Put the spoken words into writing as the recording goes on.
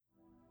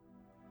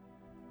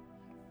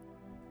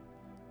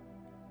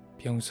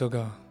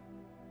병서가,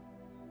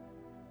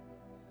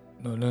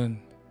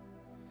 너는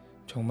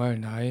정말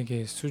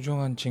나에게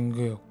수중한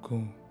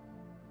친구였고,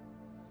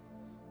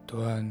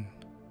 또한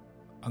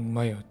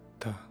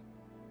악마였다.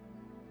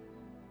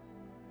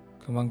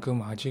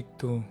 그만큼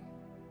아직도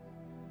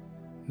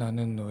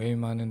나는 너의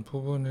많은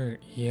부분을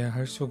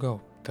이해할 수가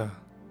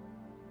없다.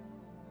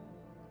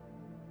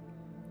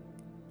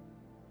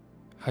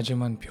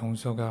 하지만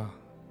병서가,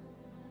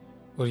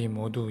 우리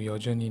모두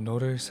여전히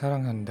너를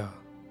사랑한다.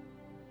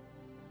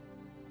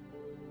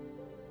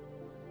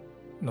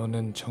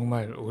 너는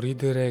정말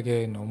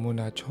우리들에게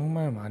너무나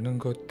정말 많은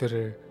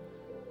것들을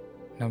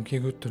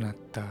남기고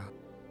떠났다.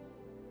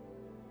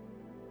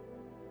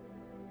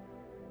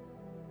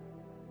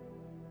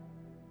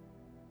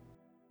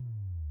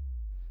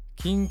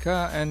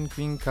 킹카 and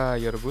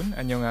퀸카 여러분,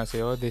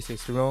 안녕하세요. This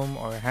is Rome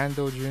or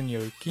Handojun,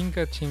 your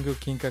Kinka 친구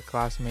Kinka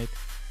classmate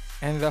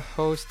and the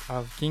host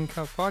of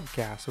Kinka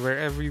Podcast, where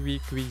every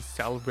week we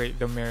celebrate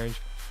the marriage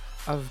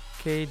of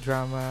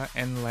K-drama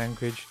and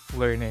language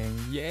learning.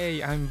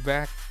 Yay, I'm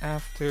back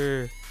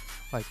after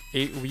like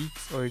 8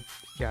 weeks or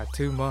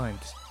 2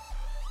 months.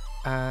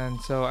 And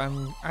so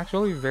I'm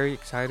actually very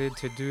excited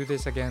to do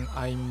this again.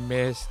 I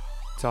miss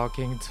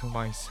talking to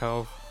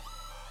myself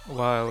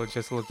while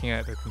just looking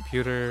at the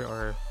computer,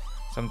 or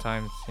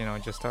sometimes,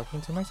 just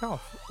talking to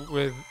myself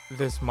with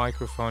this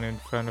microphone in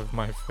front of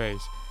my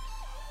face.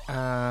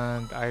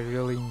 And I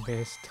really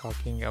miss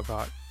talking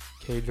about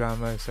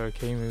K-dramas or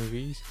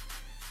K-movies.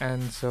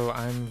 And so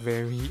I'm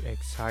very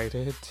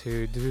excited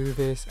to do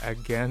this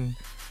again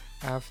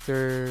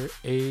after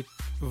 8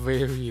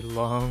 very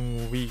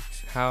long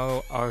weeks.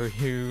 How are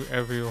you,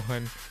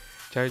 everyone?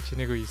 잘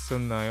지내고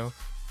있었나요?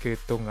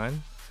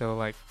 그동안? So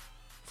like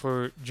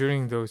for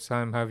during those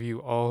time, have you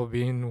all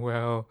been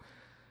well?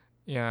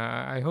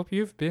 Yeah, I hope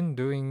you've been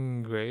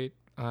doing great.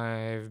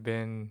 I've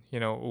been,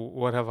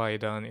 what have I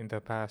done in the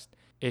past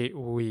 8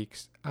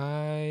 weeks?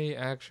 I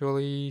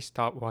actually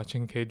stopped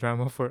watching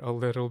K-drama for a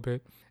little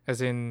bit,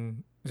 as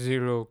in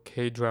zero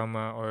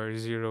K-drama or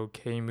zero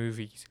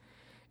K-movies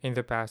in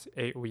the past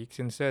 8 weeks.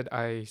 Instead,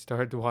 I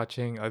started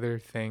watching other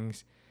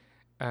things.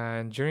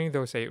 And during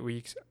those 8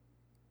 weeks,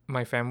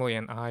 my family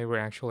and I were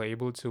actually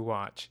able to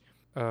watch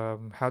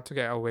How to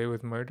Get Away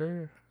with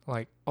Murder,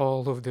 like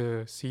all of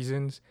the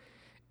seasons,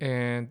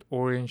 and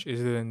Orange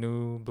is the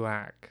New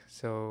Black.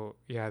 So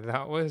yeah,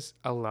 that was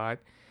a lot.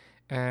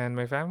 And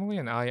my family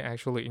and I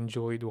actually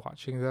enjoyed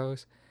watching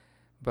those.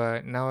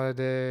 But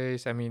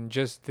nowadays,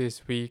 just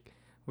this week,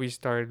 we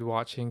started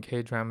watching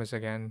K dramas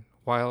again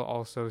while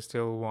also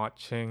still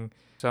watching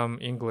some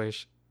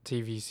English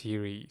TV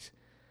series.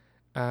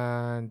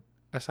 And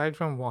aside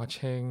from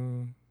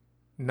watching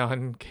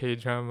non K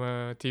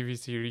drama TV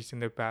series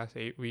in the past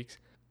 8 weeks,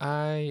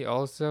 I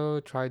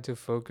also tried to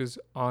focus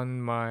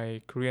on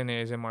my Korean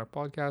ASMR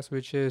podcast,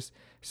 which is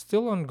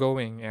still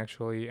ongoing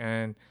actually.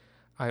 And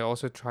I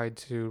also tried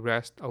to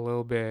rest a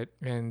little bit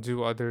and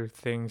do other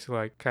things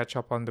like catch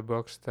up on the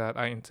books that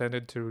I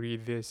intended to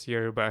read this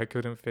year but I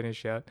couldn't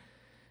finish yet.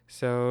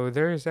 So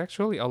there's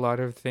actually a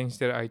lot of things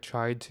that I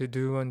tried to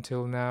do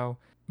until now.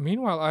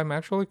 Meanwhile, I'm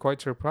actually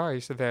quite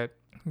surprised that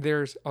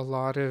there's a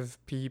lot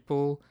of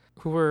people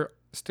who are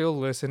still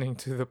listening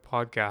to the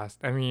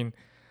podcast.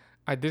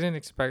 I didn't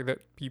expect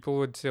that people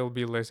would still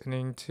be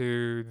listening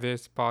to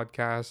this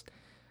podcast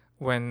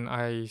when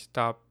I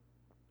stopped.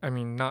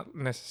 Not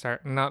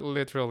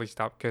literally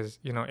stopped, because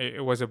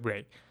it was a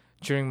break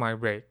during my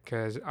break,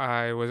 because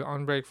I was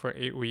on break for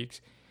 8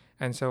 weeks,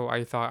 and so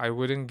I thought I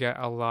wouldn't get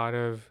a lot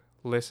of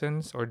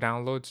listens or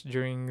downloads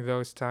during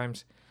those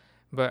times.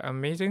 But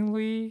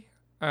amazingly,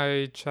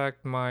 I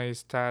checked my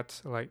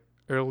stats like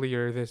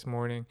earlier this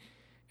morning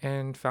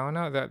and found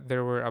out that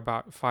there were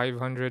about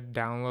 500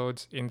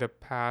 downloads in the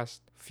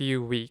past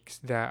few weeks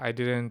that I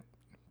didn't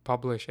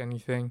publish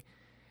anything.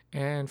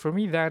 And for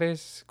me, that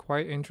is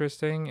quite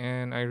interesting.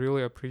 And I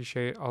really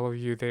appreciate all of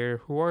you there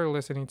who are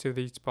listening to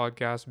these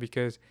podcasts,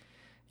 because,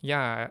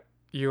 yeah,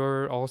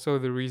 you're also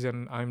the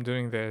reason I'm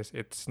doing this.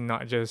 It's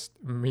not just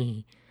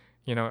me.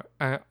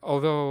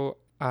 Although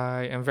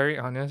I am very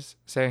honest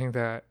saying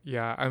that,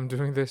 yeah, I'm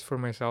doing this for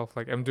myself.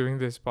 Like, I'm doing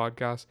this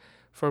podcast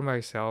for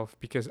myself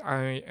because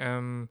I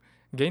am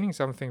gaining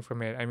something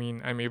from it.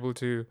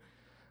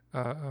 Uh,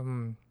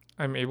 um,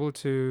 I'm able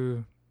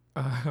to,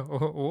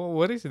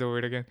 what is the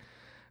word again?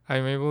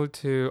 I'm able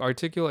to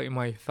articulate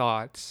my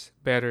thoughts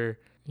better.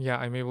 Yeah,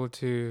 I'm able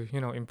to,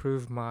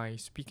 improve my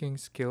speaking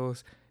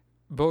skills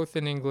both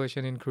in English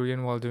and in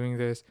Korean while doing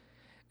this.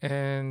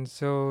 And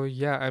so,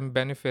 yeah, I'm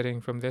benefiting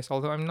from this,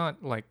 although I'm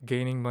not like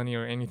gaining money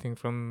or anything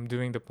from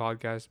doing the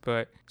podcast,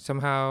 but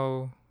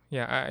somehow,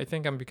 yeah, I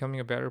think I'm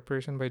becoming a better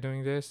person by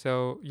doing this.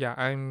 So, yeah,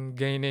 I'm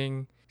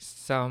gaining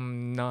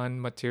some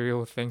non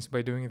material things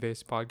by doing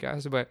this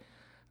podcast. But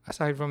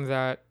aside from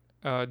that,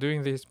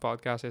 doing this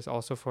podcast is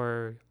also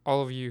for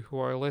all of you who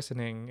are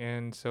listening.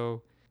 And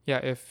so, yeah,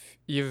 if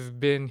you've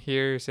been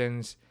here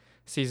since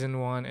season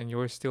one and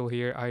you're still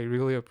here, I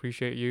really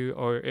appreciate you.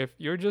 Or if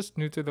you're just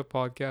new to the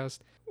podcast,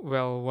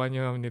 well,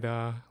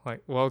 환영합니다.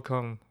 Like,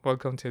 welcome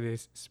to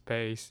this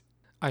space.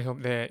 I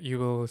hope that you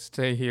will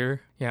stay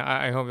here. Yeah,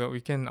 I hope that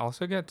we can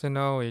also get to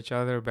know each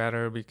other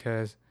better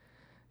because,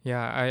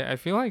 yeah, I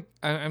feel like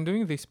I'm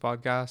doing this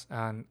podcast,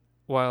 and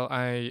while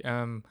I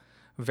am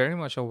very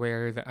much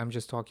aware that I'm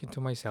just talking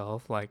to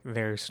myself, like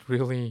there's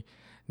really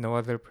no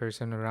other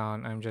person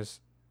around.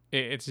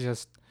 It's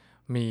just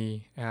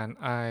me. And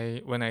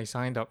when I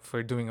signed up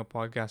for doing a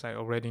podcast, I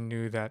already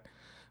knew that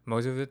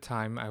most of the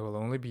time I will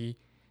only be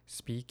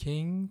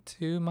speaking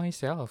to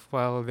myself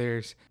while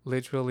there's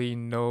literally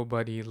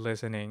nobody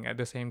listening at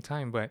the same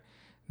time. But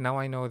now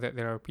I know that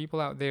there are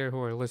people out there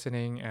who are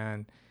listening,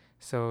 and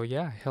so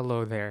yeah,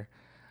 hello there.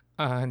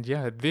 And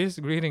yeah, this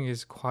greeting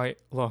is quite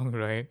long,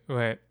 right?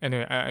 But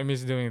anyway, I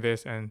miss doing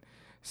this, and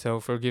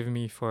so forgive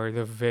me for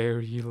the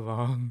very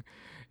long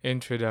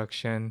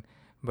introduction.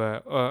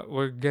 But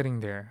we're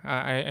getting there.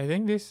 I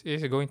think this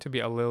is going to be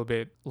a little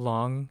bit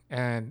long,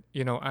 and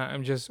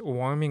I'm just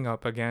warming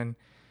up again.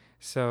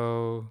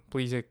 So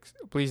please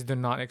do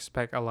not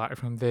expect a lot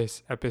from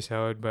this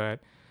episode. But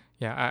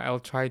yeah, I'll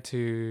try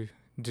to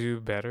do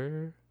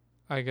better,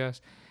 I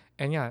guess.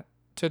 And yeah,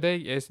 today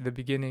is the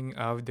beginning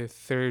of the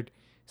third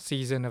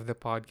season of the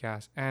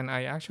podcast. And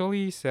I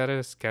actually set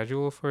a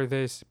schedule for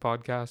this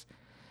podcast.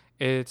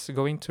 It's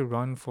going to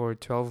run for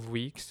 12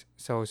 weeks.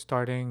 So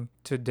starting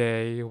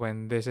today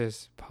when this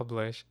is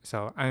published.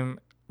 So I'm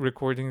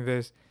recording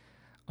this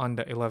on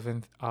the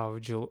 11th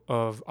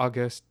of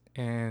August,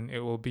 and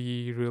it will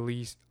be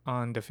released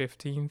on the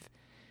 15th.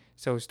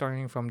 So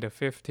starting from the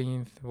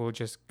 15th, we'll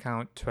just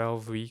count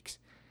 12 weeks,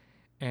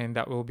 and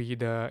that will be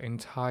the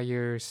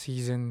entire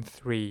season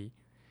 3.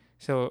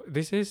 So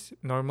this is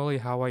normally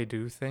how I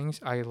do things.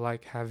 I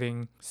like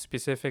having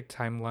specific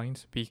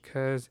timelines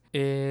because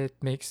it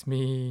makes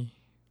me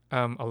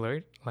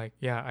alert. Like,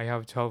 yeah, I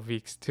have 12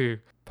 weeks to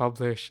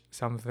publish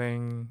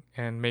something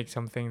and make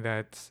something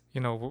that's,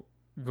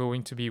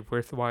 going to be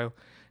worthwhile,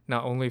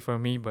 not only for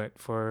me, but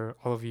for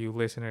all of you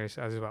listeners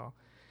as well.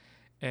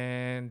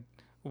 And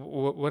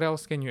what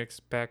else can you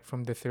expect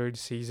from the third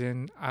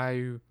season?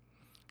 I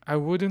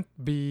wouldn't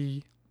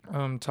be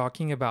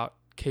talking about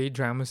K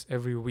dramas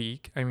every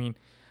week. I mean,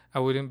 I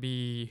wouldn't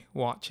be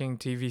watching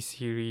TV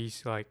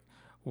series like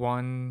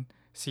one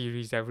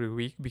series every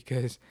week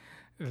because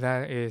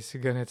that is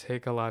gonna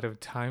take a lot of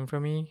time for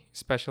me,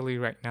 especially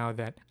right now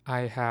that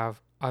I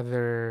have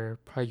other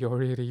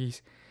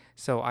priorities.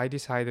 So I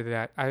decided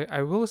that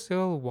I will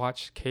still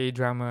watch K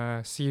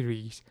drama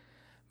series,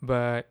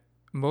 but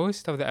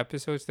most of the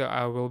episodes that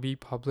I will be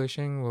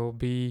publishing will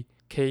be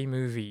K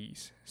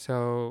movies.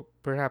 So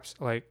perhaps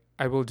like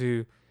I will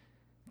do,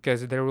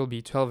 because there will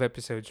be 12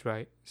 episodes,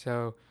 right?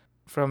 So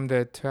from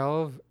the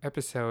 12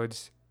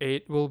 episodes,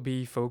 8 will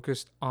be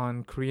focused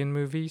on Korean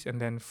movies, and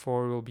then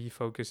 4 will be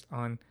focused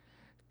on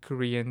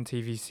Korean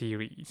TV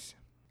series.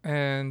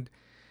 And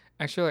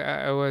actually,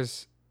 I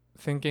was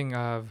thinking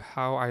of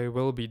how I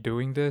will be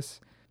doing this,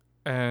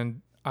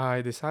 and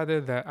I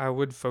decided that I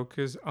would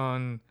focus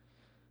on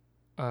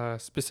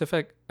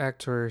specific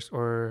actors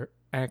or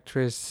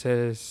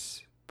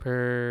actresses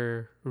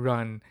per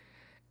run.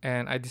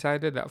 And I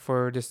decided that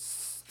for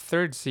this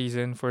third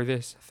season,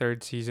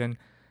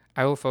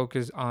 I will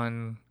focus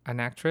on an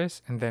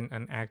actress and then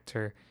an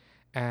actor.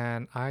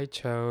 And I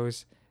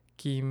chose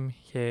Kim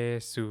Hye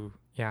Soo.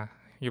 Yeah,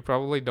 you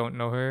probably don't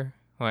know her.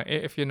 Well,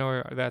 if you know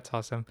her, that's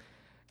awesome.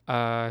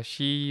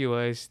 She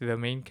was the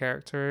main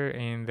character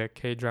in the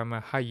K drama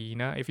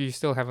Hyena. If you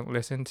still haven't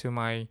listened to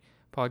my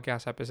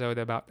podcast episode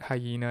about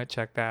Hyena,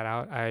 check that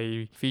out.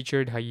 I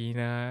featured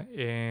Hyena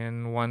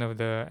in one of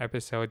the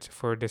episodes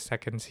for the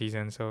second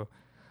season. So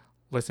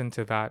listen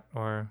to that,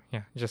 or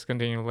yeah, just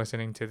continue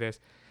listening to this.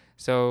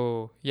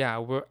 So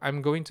yeah,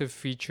 I'm going to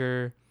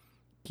feature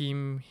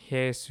Kim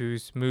Hye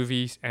Soo's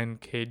movies and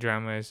K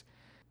dramas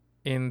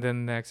in the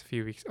next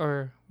few weeks.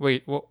 Or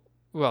wait,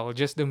 well,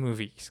 just the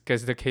movies,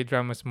 because the K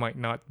dramas might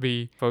not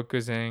be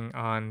focusing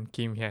on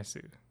Kim Hye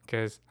Soo,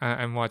 because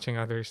I'm watching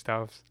other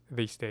stuff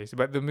these days.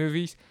 But the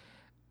movies,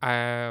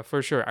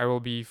 for sure, I will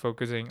be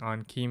focusing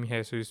on Kim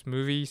Hye Soo's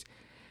movies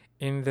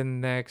in the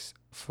next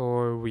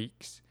 4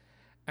 weeks.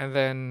 And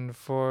then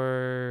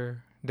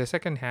for the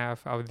second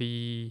half of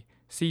the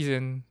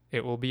season,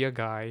 it will be a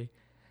guy.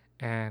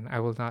 And I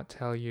will not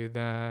tell you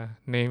the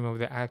name of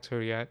the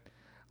actor yet.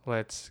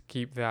 Let's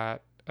keep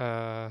that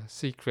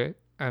secret.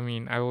 I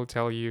mean, I will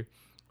tell you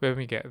when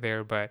we get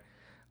there, but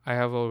I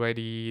have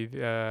already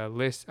the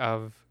list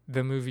of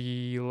the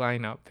movie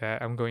lineup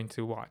that I'm going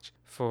to watch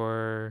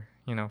for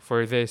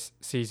this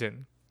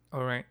season.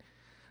 All right.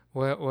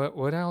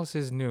 What else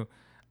is new?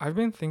 I've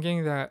been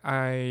thinking that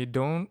I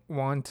don't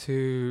want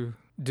to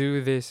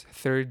do this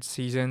third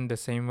season the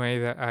same way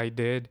that I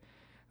did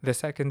the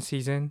second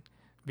season,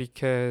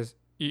 because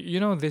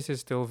this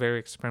is still very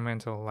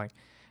experimental, like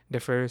the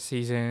first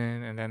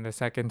season and then the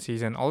second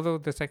season. Although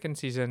the second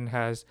season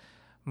has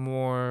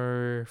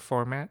more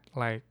format,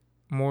 like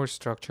more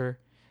structure,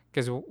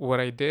 because what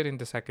I did in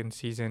the second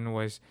season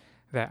was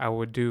that I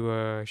would do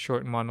a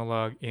short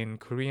monologue in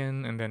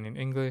Korean and then in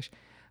English.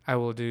 I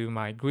will do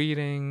my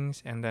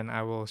greetings, and then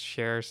I will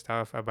share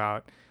stuff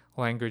about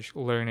language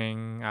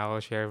learning, I'll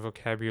share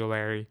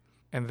vocabulary.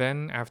 And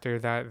then after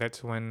that,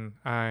 that's when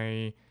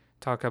I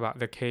talk about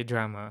the K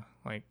drama,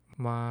 like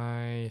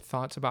my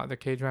thoughts about the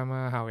K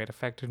drama, how it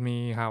affected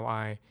me, how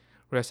I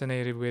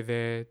resonated with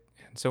it,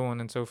 and so on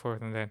and so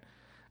forth. And then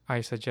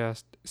I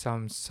suggest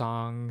some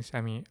songs.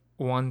 I mean,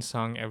 one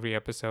song every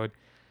episode.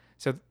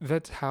 So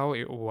that's how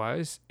it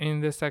was in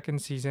the second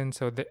season.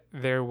 So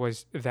there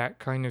was that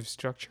kind of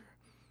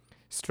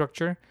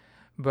structure.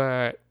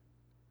 But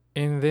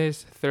in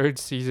this third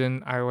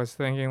season, I was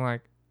thinking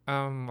like,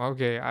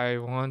 okay, I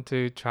want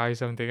to try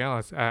something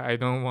else. I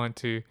don't want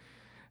to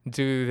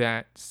do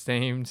that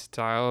same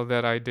style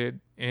that I did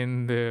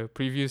in the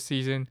previous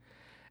season.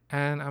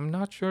 And I'm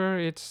not sure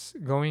it's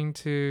going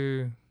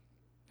to,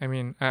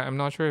 I'm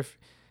not sure if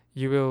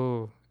you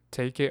will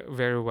take it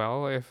very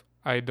well if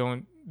I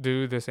don't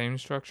do the same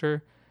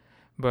structure,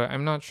 but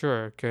I'm not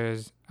sure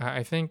because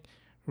I think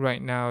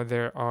right now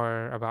there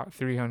are about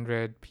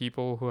 300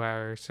 people who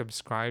are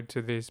subscribed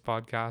to this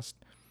podcast.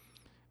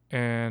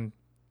 And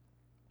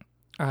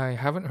I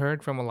haven't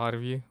heard from a lot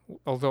of you,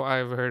 although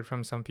I've heard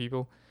from some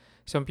people.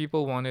 Some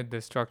people wanted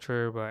the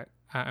structure, but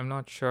I'm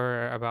not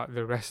sure about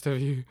the rest of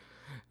you.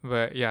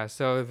 But yeah,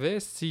 so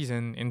this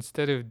season,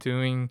 instead of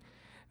doing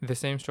the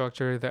same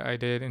structure that I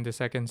did in the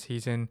second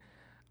season,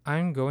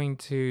 I'm going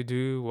to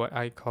do what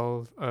I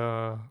call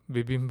a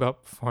bibimbap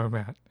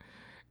format.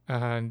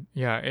 And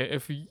yeah,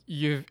 if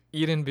you've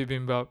eaten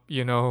bibimbap,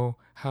 you know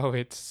how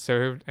it's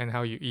served and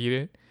how you eat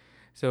it.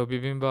 So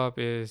bibimbap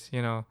is,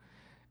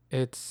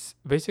 it's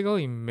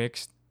basically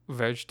mixed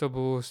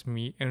vegetables,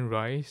 meat, and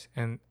rice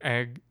and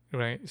egg,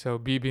 right? So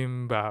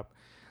bibimbap.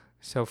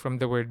 So from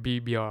the word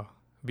bibia,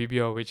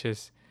 which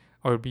is,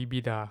 or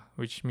bibida,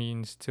 which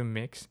means to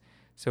mix.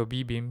 So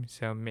bibim,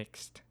 so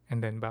mixed,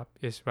 and then bap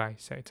is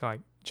rice. So it's like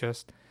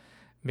just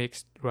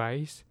mixed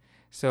rice.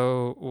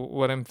 So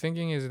what I'm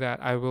thinking is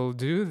that I will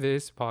do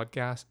this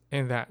podcast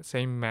in that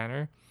same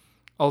manner.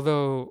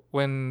 Although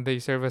when they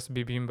serve us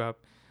bibimbap,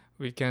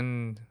 we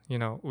can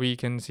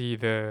see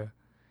the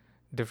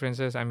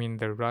differences. I mean,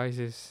 the rice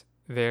is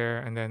there,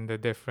 and then the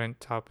different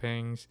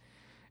toppings,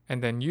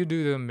 and then you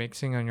do the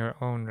mixing on your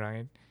own,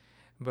 right?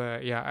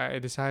 But yeah, I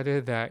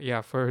decided that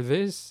yeah, for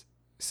this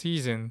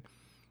season,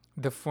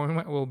 the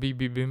format will be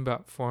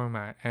bibimbap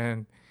format,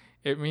 and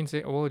it means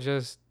it will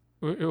just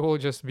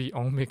be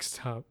all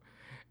mixed up,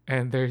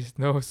 and there's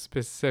no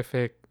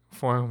specific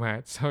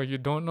format, so you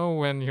don't know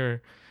when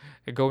you're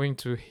going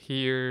to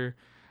hear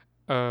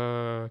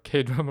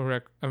K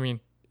drama I mean,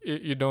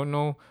 you don't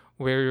know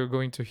where you're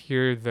going to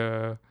hear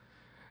the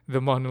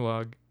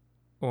monologue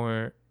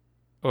or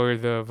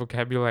the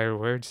vocabulary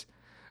words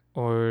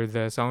or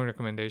the song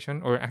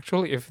recommendation, or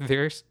actually if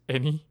there's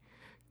any,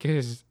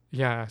 because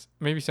yeah,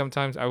 maybe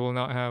sometimes I will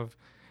not have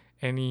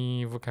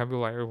any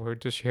vocabulary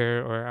word to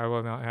share, or I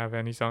will not have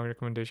any song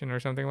recommendation or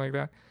something like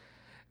that.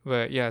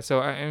 But yeah, so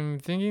I am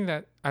thinking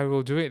that I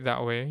will do it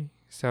that way.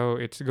 So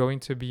it's going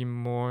to be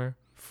more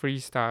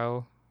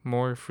freestyle,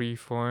 more free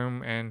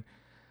form, and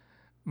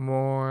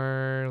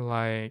more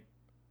like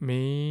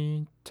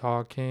me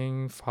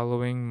talking,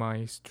 following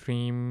my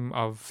stream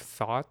of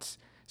thoughts,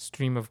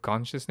 stream of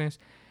consciousness.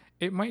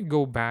 It might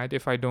go bad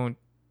if I don't,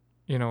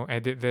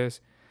 edit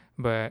this,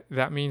 but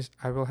that means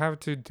I will have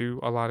to do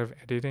a lot of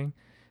editing.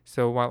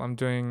 So while I'm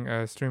doing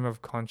a stream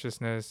of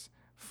consciousness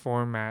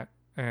format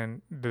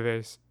and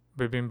this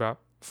bibimbap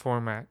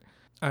format,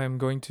 I'm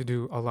going to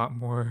do a lot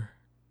more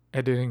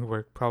editing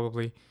work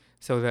probably,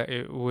 so that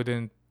it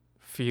wouldn't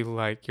feel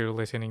like you're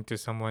listening to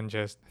someone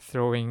just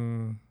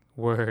throwing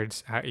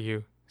words at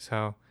you.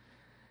 So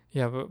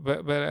yeah,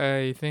 but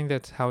I think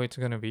that's how it's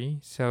gonna be.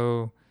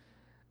 So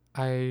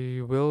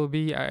I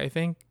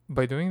think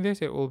by doing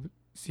this, it will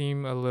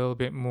seem a little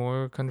bit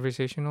more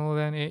conversational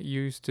than it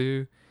used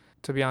to.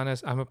 To be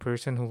honest, I'm a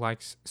person who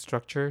likes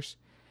structures.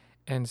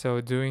 And so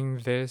doing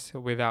this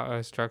without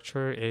a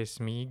structure is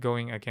me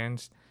going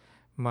against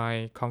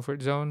my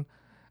comfort zone.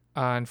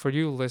 And for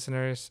you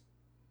listeners,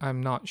 I'm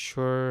not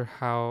sure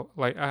how,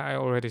 like I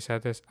already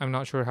said this, I'm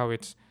not sure how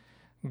it's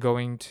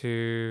going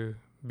to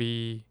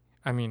be.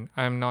 I mean,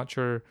 I'm not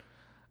sure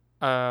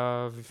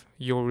of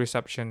your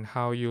reception,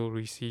 how you'll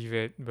receive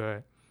it,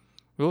 but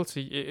we'll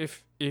see.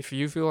 If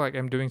you feel like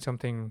I'm doing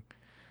something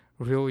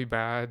really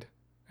bad,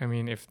 I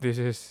mean, if this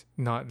is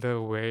not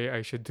the way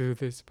I should do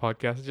this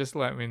podcast, just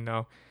let me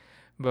know.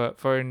 But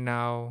for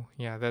now,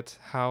 yeah, that's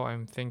how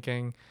I'm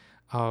thinking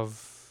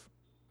of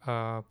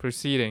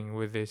proceeding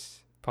with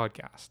this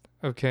podcast.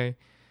 Okay.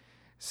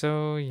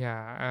 So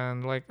yeah,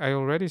 and like I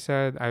already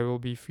said, I will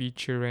be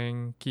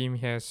featuring Kim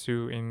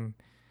Hye-soo in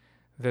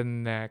the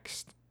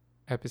next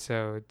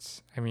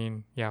episodes. I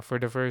mean, yeah, for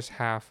the first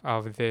half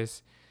of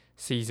this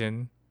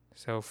season.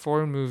 So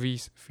 4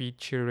 movies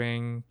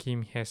featuring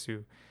Kim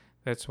Hye-soo.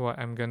 That's what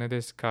I'm gonna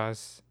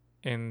discuss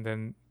in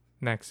the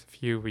next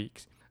few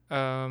weeks.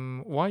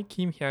 Why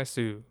Kim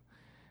Hye-soo?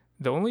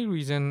 The only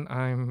reason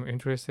I'm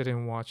interested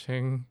in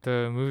watching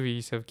the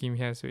movies of Kim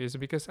Hye-soo is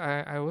because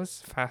I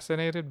was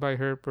fascinated by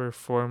her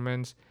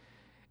performance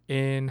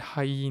in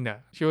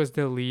Hyena. She was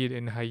the lead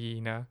in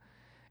Hyena,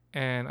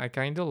 and I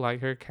kind of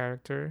like her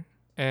character,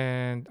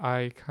 and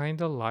I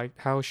kind of liked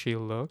how she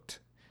looked,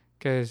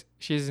 because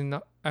she's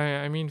not.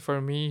 I mean,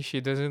 for me, she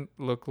doesn't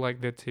look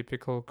like the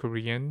typical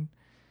Korean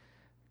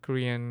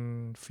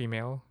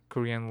female,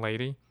 Korean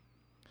lady,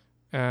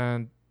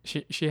 and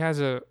she has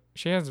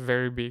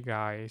very big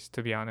eyes,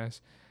 to be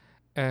honest,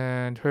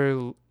 and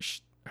her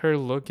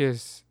look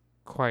is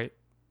quite,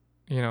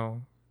 you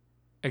know,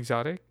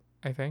 exotic,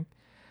 I think.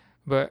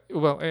 But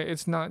well,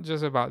 it's not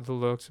just about the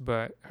looks,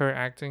 but her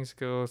acting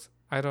skills.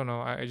 I don't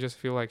know. I just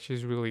feel like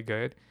she's really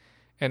good.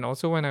 And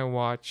also when I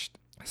watched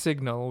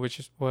Signal,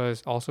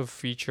 was also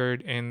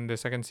featured in the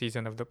second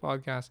season of the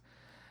podcast,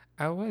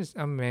 I was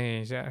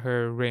amazed at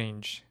her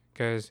range,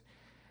 because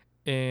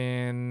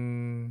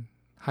in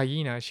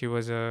Hyena she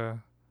was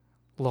a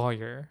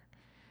lawyer,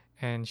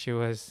 and she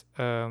was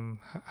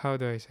how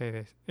do I say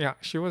this? Yeah,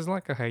 she was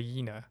like a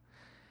hyena.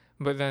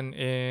 But then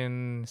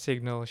in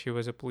Signal she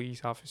was a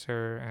police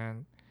officer,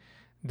 and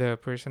the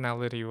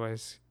personality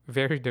was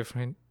very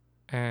different,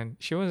 and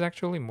she was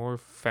actually more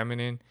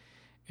feminine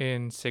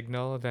in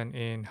Signal than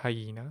in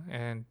Hyena.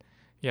 And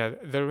yeah,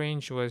 the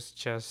range was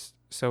just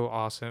so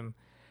awesome.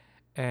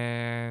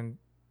 And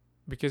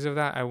because of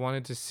that, I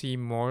wanted to see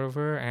more of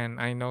her. And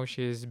I know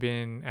she's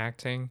been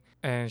acting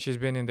and she's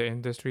been in the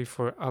industry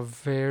for a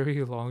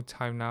very long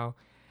time now.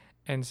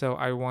 And so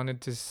I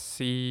wanted to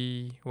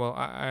see. Well,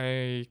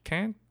 I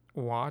can't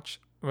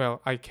watch.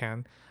 Well, I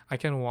can. I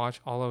can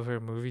watch all of her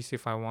movies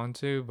if I want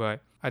to,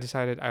 but I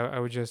decided I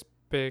would just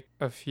pick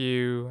a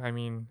few. I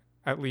mean,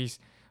 at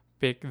least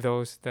pick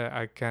those that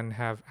I can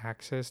have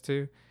access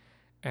to,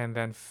 and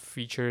then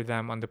feature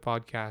them on the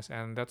podcast.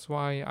 And that's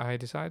why I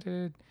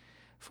decided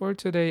for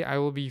today I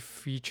will be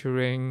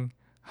featuring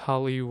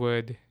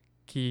Hollywood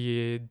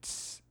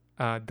Kids,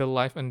 the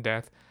life and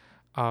death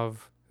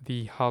of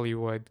the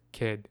Hollywood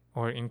Kid.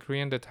 Or in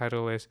Korean, the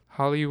title is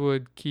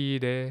Hollywood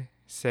Kid의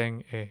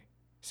생애.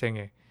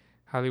 생애.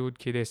 Hollywood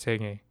Kid의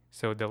생애.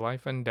 So the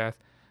life and death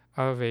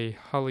of a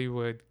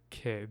Hollywood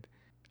kid.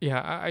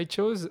 Yeah, I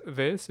chose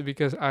this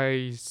because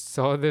I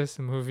saw this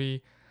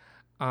movie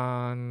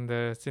on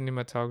the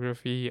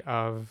cinematography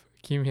of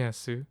Kim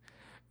Hye-soo.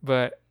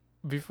 But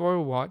before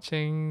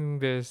watching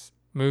this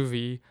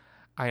movie,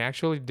 I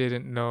actually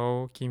didn't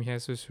know Kim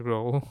Hye-soo's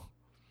role,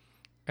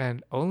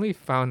 and only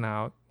found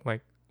out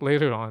like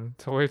later on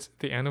towards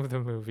the end of the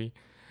movie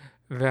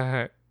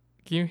that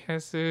Kim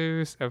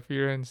Hye-soo's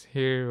appearance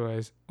here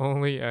was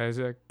only as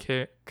a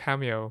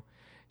cameo.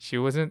 She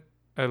wasn't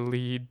a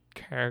lead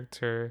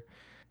character.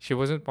 She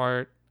wasn't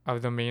part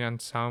of the main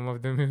ensemble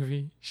of the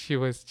movie. She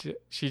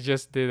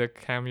just did a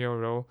cameo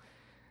role.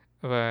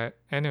 But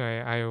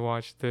anyway, I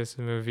watched this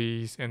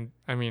movies, and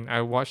I mean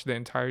I watched the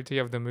entirety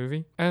of the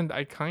movie, and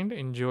I kind of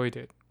enjoyed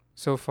it.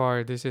 So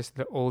far, this is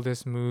the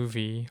oldest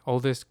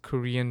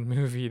Korean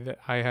movie that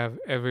I have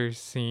ever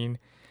seen.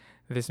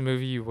 This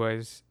movie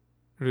was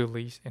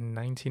released in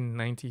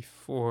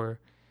 1994.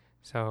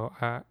 So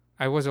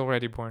I was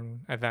already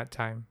born at that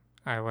time.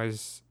 I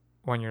was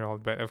 1 year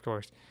old, but of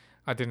course,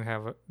 I didn't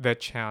have the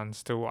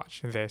chance to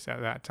watch this at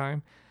that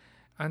time.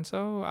 And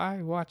so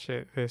I watched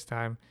it this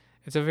time.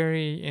 It's a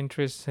very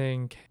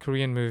interesting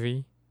Korean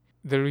movie.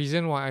 The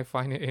reason why I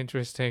find it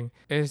interesting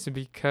is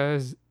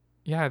because,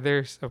 yeah,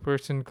 there's a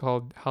person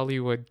called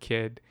Hollywood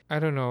Kid. I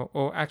don't know.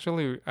 Oh,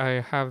 actually,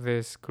 I have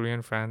this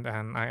Korean friend,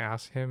 and I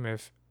asked him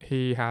if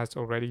he has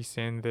already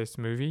seen this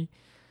movie,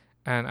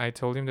 and I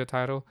told him the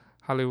title,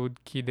 Hollywood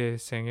Kid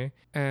Senge,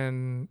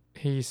 and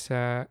he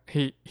said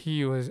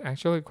he was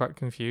actually quite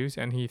confused,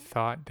 and he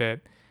thought that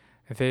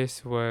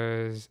this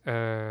was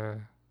a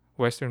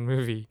Western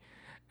movie.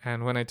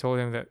 And when I told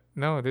him that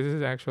no, this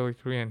is actually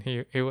Korean,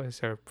 he was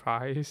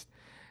surprised,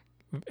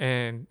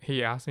 and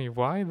he asked me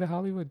why the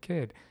Hollywood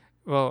Kid.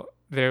 Well,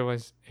 there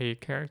was a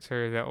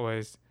character that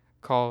was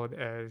called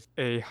as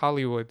a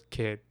Hollywood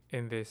Kid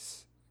in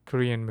this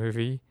Korean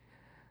movie,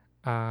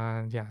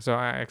 and yeah, so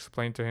I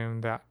explained to him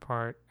that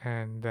part,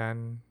 and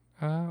then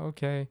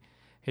okay,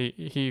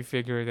 he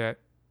figured that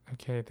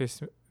okay,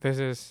 this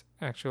is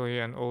actually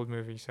an old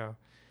movie.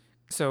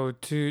 So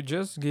to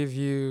just give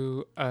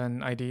you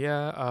an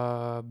idea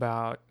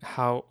about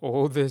how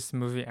old this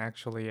movie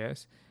actually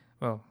is,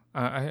 well,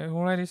 I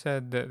already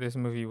said that this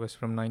movie was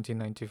from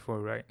 1994,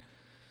 right?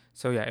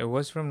 So yeah, it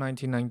was from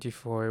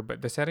 1994,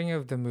 but the setting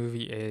of the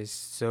movie is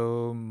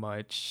so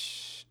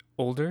much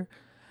older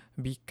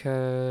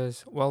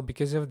because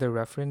of the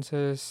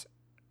references.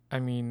 I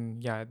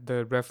mean, yeah,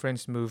 the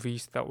reference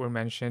movies that were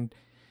mentioned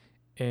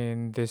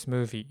in this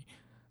movie.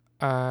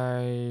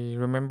 I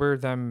remember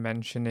them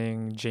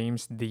mentioning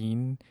James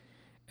Dean,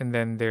 and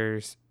then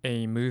there's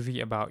a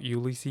movie about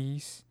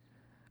Ulysses.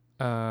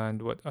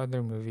 And what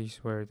other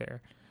movies were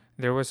there?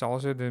 There was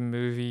also the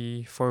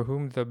movie For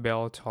Whom the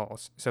Bell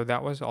Tolls. So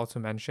that was also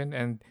mentioned.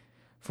 And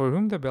For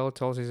Whom the Bell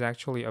Tolls is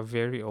actually a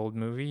very old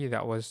movie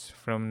that was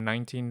from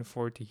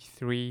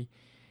 1943.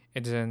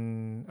 It's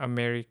an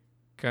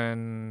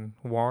American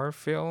war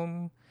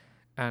film,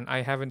 and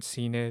I haven't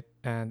seen it,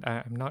 and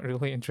I'm not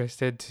really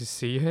interested to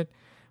see it.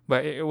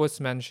 But it was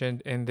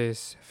mentioned in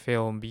this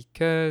film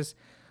because,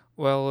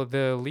 Well,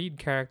 the lead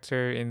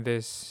character in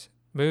this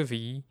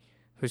movie,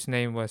 whose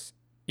name was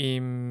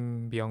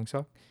Im Byung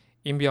Suk,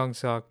 Im Byung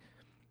Suk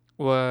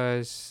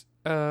was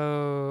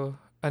an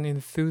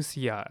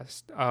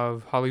enthusiast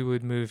of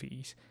Hollywood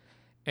movies.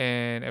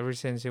 And ever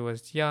since he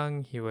was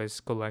young, he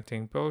was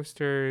collecting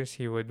posters,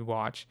 he would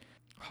watch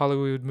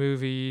Hollywood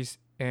movies,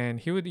 and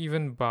he would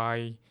even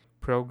buy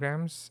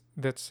programs.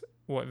 That's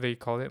what they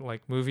call it,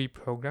 like movie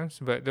programs.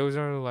 But those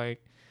are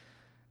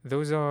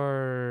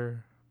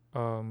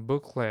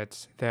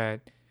booklets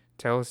that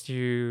tells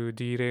you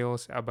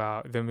details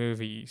about the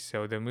movie.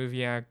 So the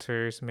movie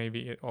actors,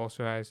 maybe it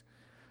also has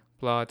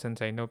plot and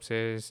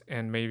synopsis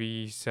and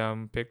maybe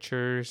some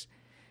pictures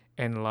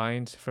and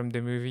lines from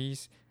the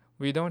movies.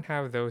 We don't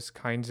have those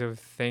kinds of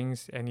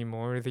things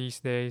anymore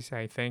these days,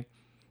 I think.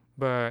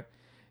 But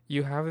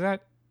you have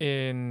that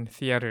in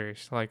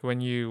theaters. Like when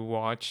you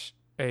watch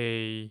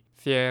a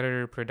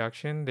theater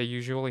production, they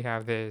usually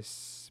have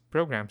this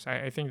programs.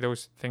 I think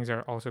those things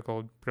are also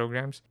called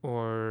programs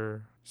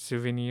or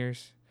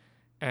souvenirs.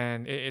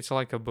 And it's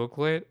like a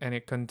booklet and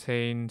it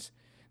contains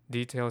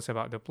details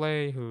about the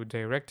play, who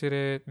directed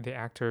it, the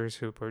actors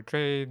who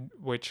portrayed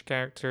which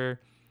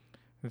character,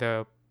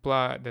 the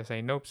plot, the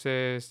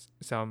synopsis,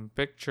 some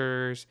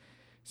pictures,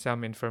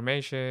 some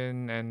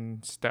information,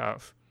 and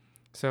stuff.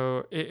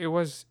 So it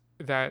was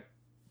that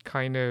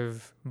kind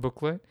of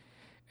booklet.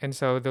 And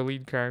so the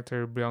lead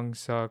character, Byung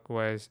Suk,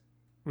 was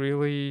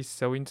really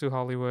so into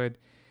Hollywood.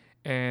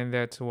 And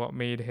that's what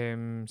made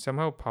him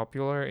somehow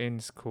popular in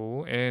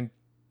school. And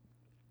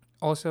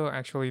also,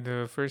 actually,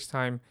 the first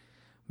time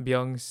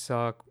Byung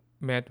Suk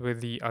met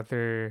with the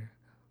other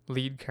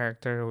lead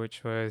character,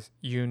 which was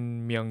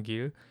Yoon Myung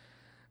Gil,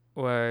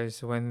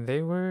 was when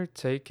they were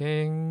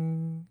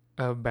taking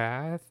a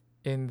bath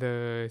in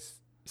the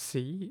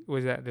sea.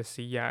 Was that the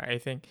sea? Yeah, I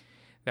think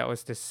that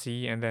was the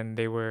sea. And then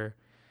they were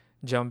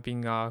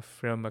jumping off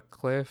from a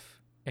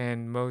cliff,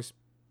 and most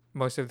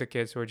of the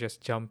kids were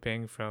just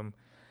jumping from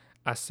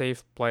a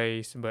safe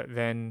place, but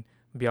then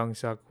Byung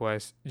Suk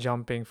was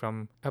jumping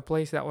from a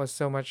place that was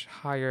so much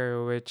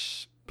higher,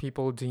 which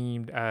people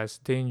deemed as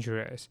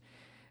dangerous.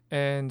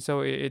 And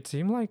so it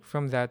seemed like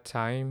from that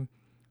time,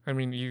 I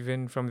mean,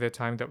 even from the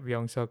time that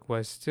Byung Suk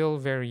was still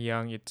very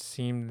young, it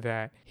seemed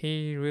that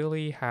he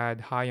really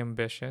had high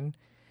ambition.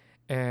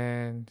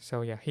 And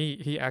so, yeah,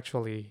 he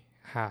actually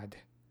had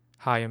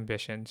high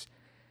ambitions.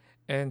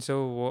 And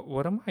so,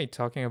 what am I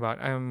talking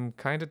about? I'm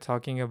kind of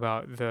talking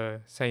about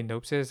the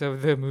synopsis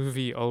of the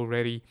movie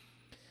already.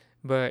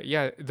 But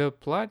yeah, the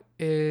plot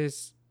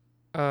is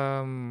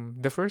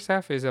the first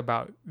half is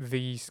about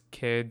these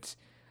kids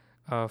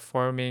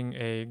forming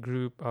a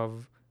group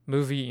of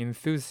movie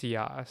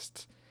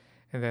enthusiasts,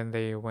 and then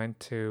they went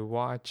to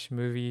watch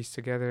movies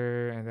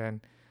together and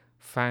then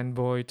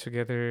fanboy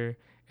together,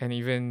 and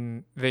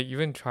even they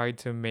even tried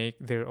to make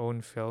their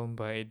own film,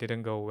 but it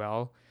didn't go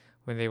well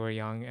when they were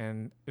young,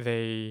 and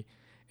they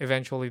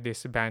eventually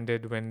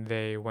disbanded when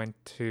they went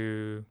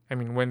to, I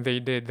mean, when they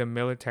did the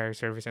military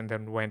service and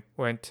then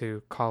went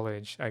to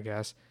college, I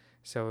guess.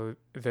 So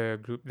the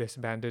group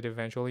disbanded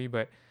eventually.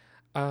 But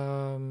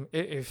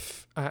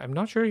if I'm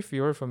not sure if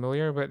you're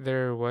familiar, but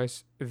there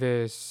was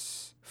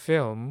this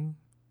film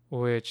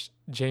which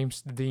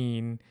James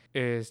Dean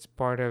is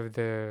part of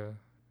the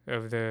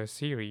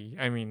series.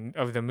 I mean,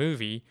 of the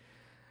movie.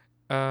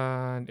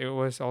 And it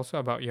was also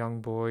about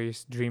young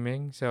boys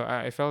dreaming. So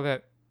I felt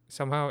that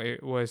somehow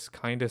it was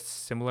kind of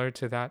similar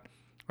to that.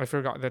 I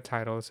forgot the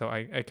title, so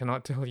I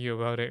cannot tell you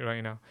about it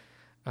right now.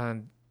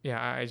 And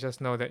yeah, I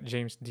just know that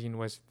James Dean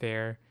was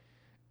there.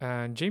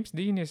 And James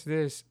Dean is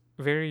this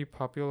very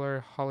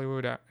popular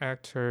Hollywood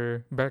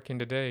actor back in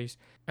the days,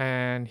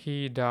 and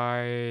he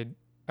died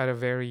at a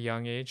very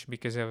young age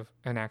because of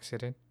an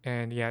accident.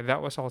 And yeah,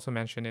 that was also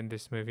mentioned in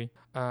this movie.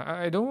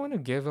 I don't want to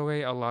give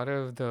away a lot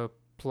of the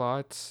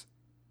plots,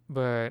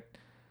 but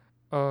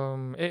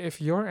if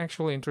you're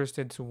actually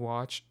interested to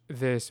watch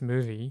this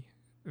movie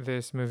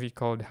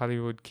called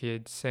Hollywood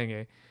Kids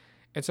Sing,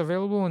 it's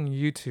available on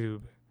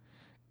YouTube.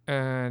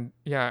 And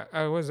yeah,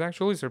 I was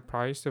actually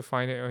surprised to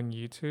find it on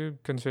YouTube,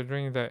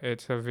 considering that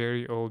it's a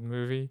very old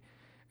movie.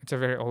 It's a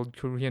very old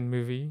Korean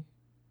movie.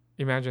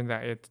 Imagine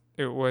that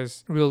it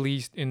was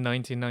released in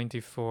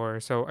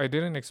 1994, so I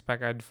didn't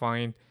expect I'd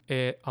find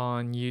it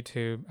on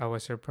YouTube. I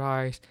was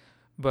surprised,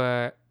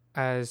 but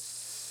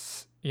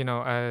as you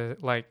know,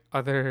 like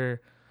other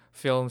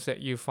films that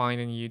you find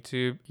in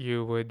YouTube,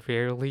 you would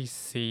rarely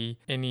see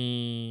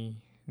any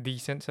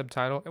decent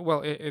subtitle.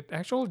 Well, it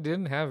actually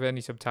didn't have any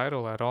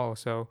subtitle at all.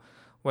 So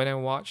when I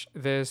watched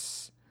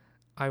this,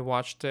 I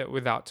watched it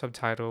without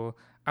subtitle.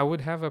 I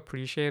would have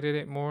appreciated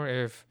it more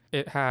if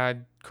it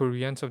had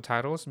Korean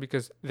subtitles,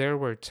 because there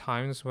were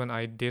times when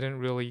I didn't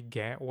really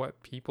get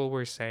what people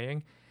were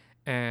saying,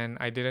 and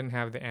I didn't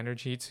have the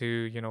energy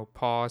to,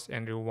 pause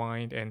and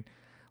rewind and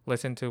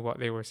listen to what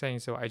they were saying.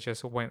 So I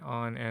just went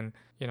on and,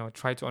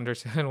 tried to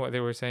understand what they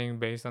were saying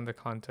based on the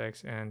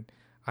context, and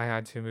I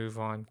had to move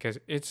on because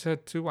it's a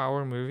 2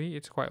 hour movie.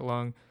 It's quite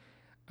long.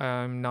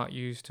 I'm not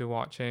used to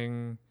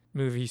watching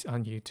movies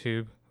on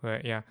YouTube,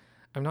 but yeah.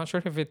 I'm not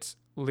sure if it's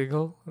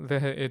legal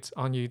that it's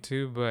on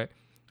YouTube, but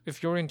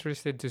if you're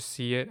interested to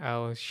see it,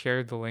 I'll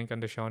share the link on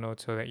the show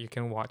notes so that you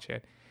can watch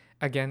it.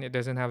 Again, it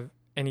doesn't have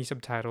any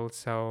subtitles,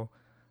 so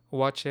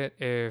watch it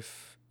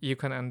if you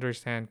can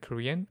understand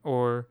Korean,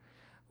 or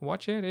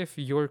watch it if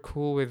you're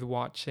cool with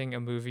watching a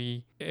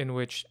movie in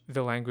which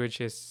the language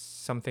is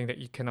something that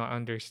you cannot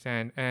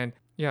understand. And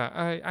yeah,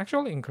 I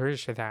actually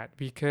encourage that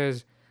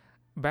because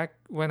back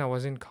when I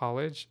was in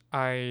college,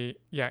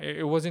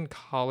 it was in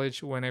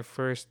college when I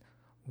first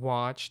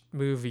watched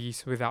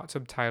movies without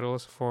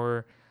subtitles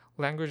for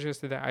languages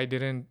that I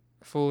didn't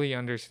fully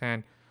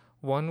understand.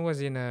 One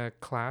was in a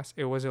class,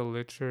 it was a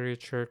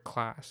literature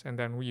class, and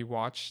then we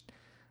watched,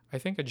 I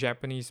think, a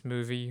Japanese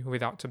movie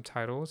without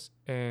subtitles.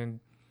 And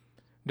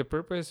the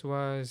purpose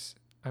was,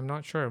 I'm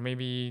not sure,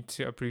 maybe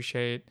to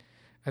appreciate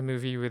a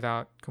movie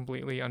without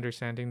completely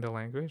understanding the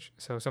language.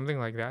 So something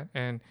like that.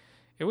 And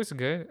it was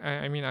good.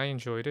 I mean, I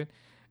enjoyed it.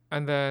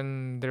 And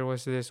then there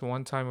was this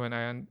one time when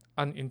I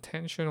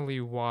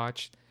unintentionally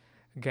watched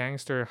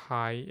Gangster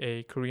High,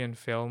 a Korean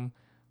film,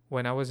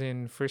 when I was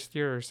in first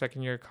year or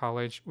second year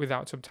college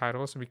without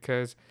subtitles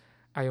because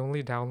I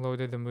only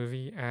downloaded the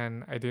movie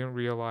and I didn't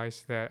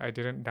realize that I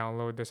didn't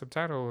download the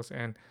subtitles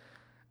and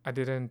I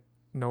didn't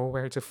know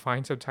where to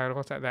find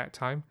subtitles at that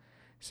time.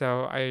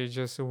 So I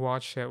just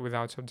watched it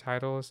without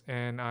subtitles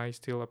and I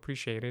still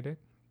appreciated it.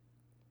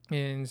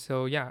 And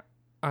so, yeah,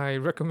 I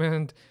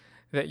recommend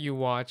that you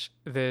watch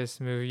this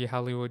movie,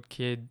 Hollywood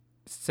Kid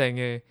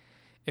Senge,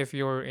 if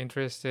you're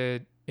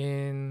interested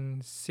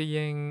in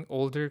seeing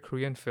older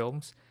Korean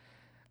films.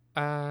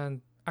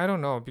 And I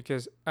don't know,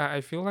 because I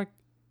feel like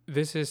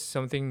this is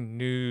something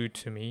new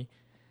to me.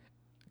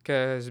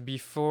 Because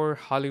before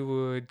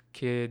Hollywood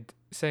Kid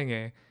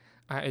Senge,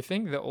 I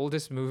think the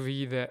oldest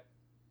movie that,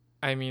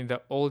 I mean,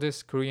 the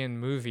oldest Korean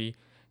movie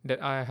that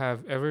I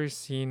have ever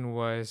seen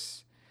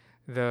was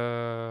what's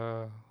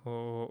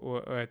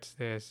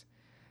this?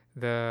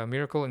 The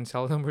Miracle in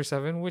Cell Number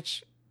 7,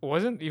 which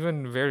wasn't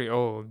even very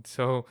old.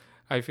 So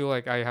I feel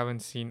like I haven't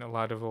seen a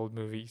lot of old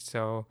movies.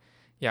 So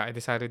yeah, I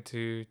decided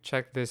to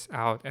check this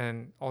out,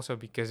 and also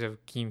because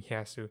of Kim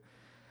Hyasu.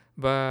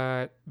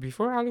 But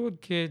before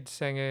Hollywood Kid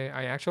Senge,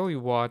 I actually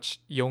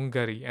watched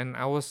Yongari, and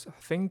I was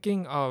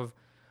thinking of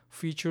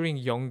featuring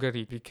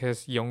Yongari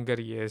because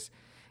Yongari is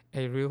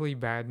a really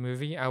bad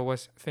movie. I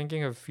was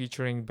thinking of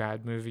featuring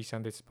bad movies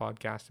on this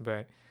podcast,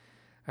 but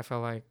I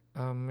felt like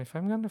if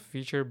I'm gonna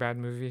feature bad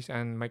movies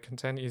and my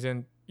content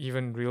isn't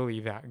even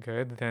really that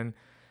good, then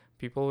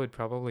people would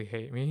probably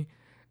hate me.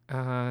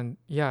 And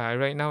yeah,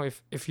 right now,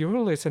 if you were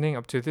listening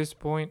up to this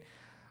point,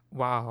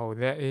 wow,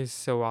 that is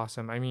so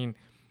awesome. I mean,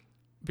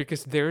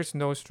 because there's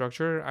no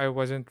structure, I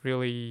wasn't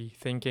really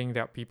thinking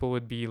that people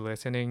would be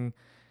listening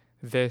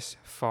this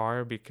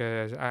far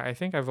because I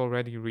think I've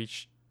already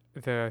reached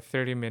the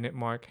 30-minute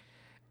mark.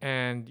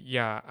 And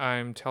yeah,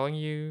 I'm telling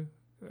you,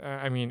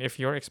 I mean, if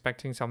you're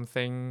expecting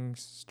something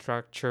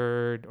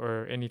structured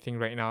or anything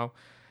right now,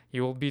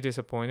 you will be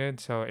disappointed.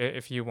 So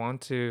if you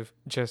want to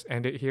just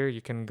end it here,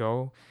 you can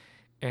go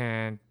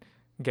and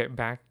get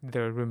back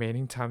the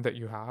remaining time that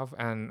you have.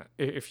 And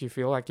if you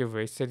feel like you've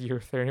wasted your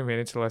 30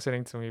 minutes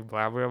listening to me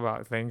blabber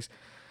about things,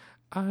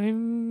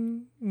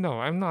 I'm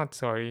not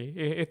sorry.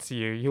 It's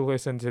you. You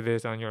listen to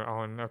this on your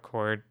own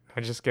accord.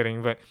 I'm just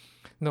kidding. But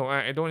no,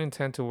 I don't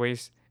intend to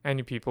waste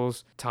any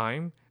people's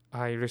time.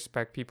 I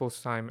respect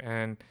people's time.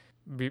 And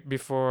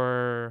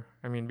before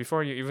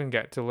you even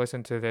get to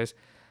listen to this,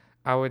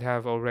 I would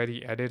have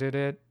already edited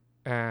it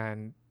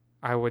and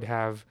I would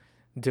have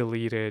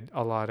deleted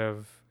a lot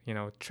of,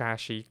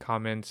 trashy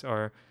comments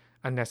or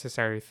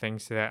unnecessary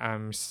things that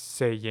I'm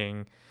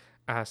saying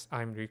as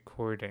I'm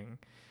recording.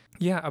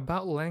 Yeah,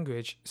 about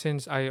language,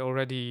 since I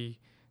already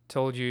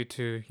told you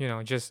to,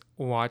 just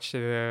watch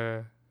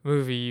the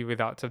movie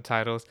without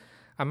subtitles,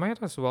 I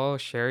might as well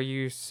share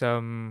you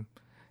some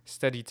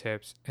study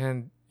tips.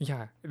 And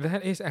yeah,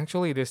 that is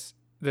actually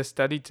the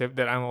study tip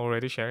that I'm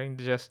already sharing.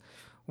 Just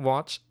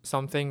watch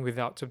something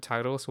without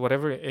subtitles,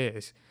 whatever it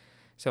is.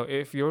 So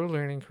if you're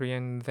learning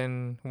Korean,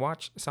 then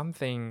watch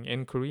something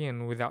in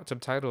Korean without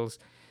subtitles.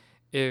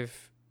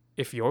 If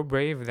if you're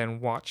brave, then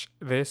watch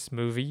this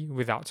movie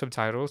without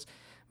subtitles.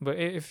 But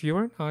if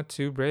you're not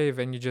too brave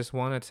and you just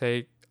want to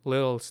take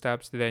little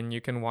steps, then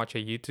you can watch a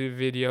YouTube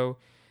video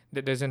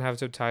that doesn't have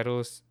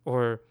subtitles.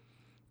 Or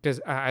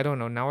because I don't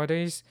know,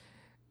 nowadays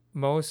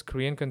most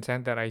Korean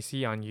content that I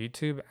see on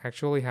YouTube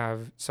actually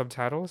have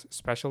subtitles,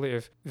 especially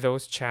if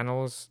those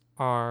channels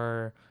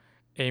are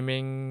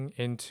aiming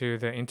into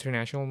the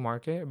international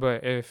market.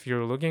 But if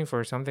you're looking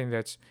for something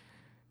that's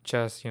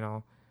just,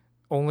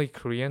 only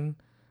Korean,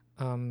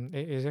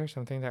 is there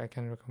something that I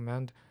can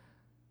recommend?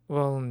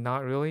 Well,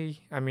 not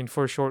really. I mean,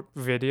 for short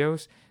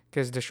videos,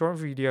 because the short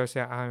videos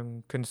that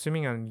I'm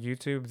consuming on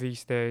YouTube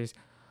these days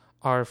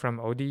are from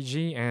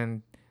ODG,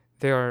 and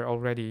they are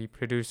already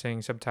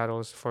producing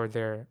subtitles for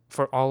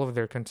all of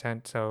their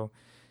content. So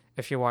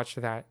if you watch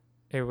that,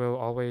 it will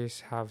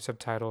always have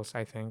subtitles,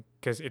 I think,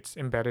 because it's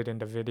embedded in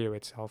the video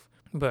itself.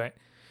 But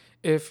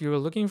if you're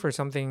looking for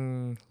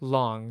something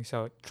long,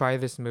 so try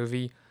this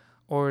movie,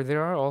 Or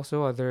there are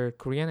also other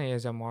Korean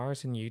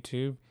ASMRs in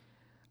YouTube,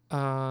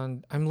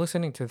 and I'm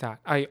listening to that.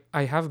 I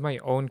have my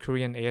own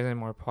Korean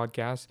ASMR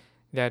podcast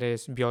that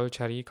is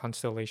Byolchari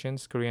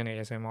Constellations, Korean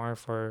ASMR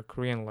for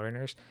Korean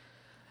learners.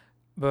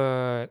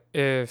 But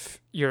if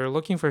you're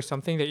looking for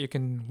something that you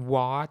can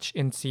watch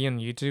and see on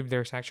YouTube,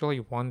 there's actually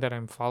one that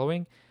I'm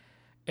following.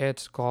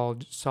 It's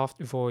called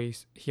Soft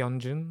Voice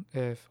Hyunjun,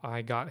 if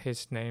I got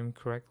his name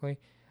correctly.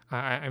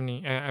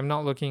 I'm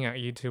not looking at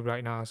YouTube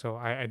right now, so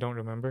I don't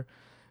remember.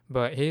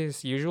 But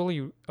he's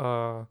usually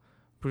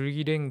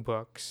reading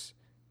books.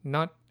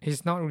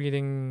 He's not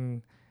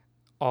reading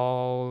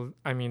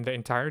the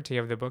entirety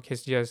of the book.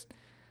 He's just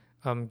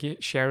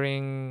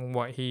sharing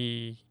what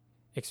he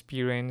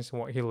experienced,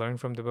 what he learned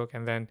from the book,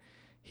 and then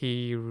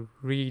he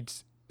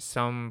reads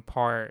some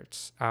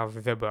parts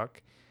of the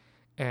book,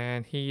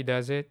 and he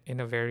does it in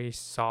a very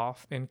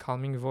soft and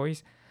calming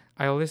voice.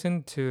 I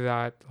listened to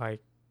that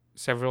like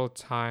several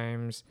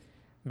times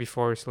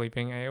before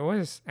sleeping, and it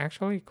was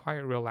actually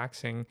quite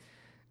relaxing.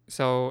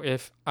 So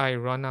if I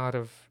run out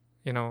of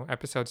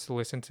episodes to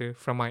listen to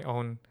from my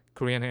own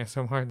Korean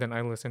ASMR, then I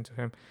listen to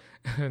him.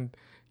 And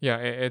yeah,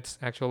 it's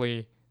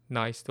actually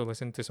nice to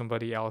listen to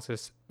somebody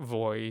else's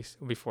voice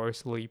before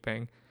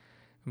sleeping.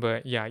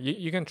 But yeah,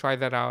 you can try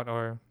that out,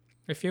 or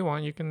if you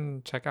want, you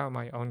can check out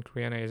my own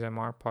Korean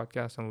ASMR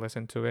podcast and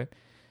listen to it.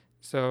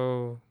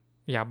 So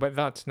yeah, but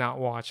that's not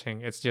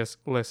watching, it's just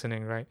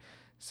listening, right?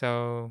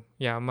 So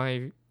yeah,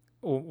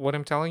 what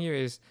I'm telling you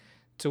is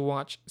to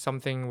watch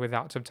something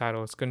without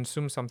subtitles,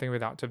 consume something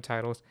without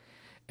subtitles.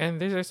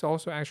 And this is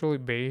also actually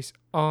based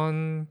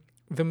on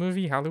the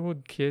movie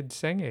Hollywood Kid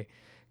Senge.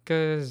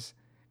 Because,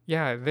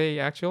 yeah, they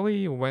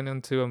actually went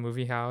into a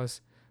movie house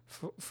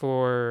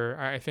for,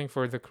 I think,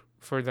 for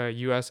the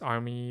US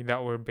Army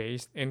that were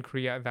based in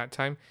Korea at that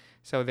time.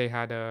 So they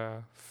had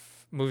a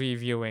movie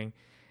viewing.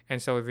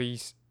 And so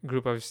these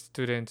group of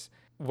students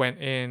went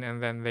in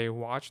and then they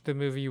watched the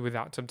movie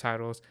without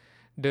subtitles.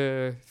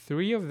 The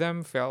three of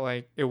them felt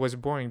like it was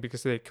boring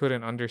because they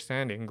couldn't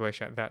understand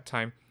English at that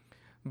time.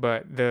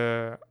 But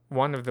the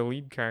one of the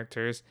lead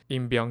characters,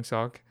 Im Byung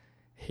Suk,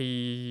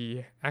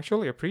 he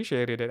actually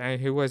appreciated it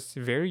and he was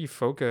very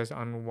focused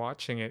on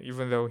watching it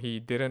even though he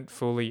didn't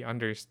fully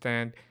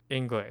understand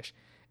English.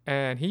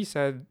 And he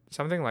said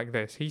something like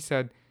this. He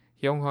said,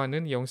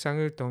 영화는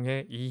영상을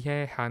통해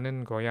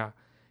이해하는 거야.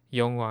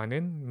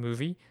 영화는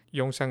movie,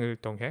 영상을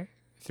통해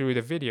through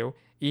the video,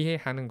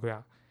 이해하는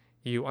거야.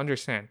 You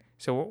understand.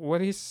 So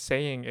what he's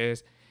saying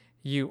is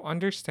you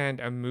understand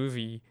a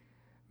movie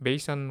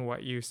based on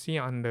what you see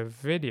on the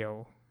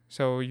video.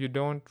 So you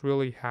don't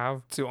really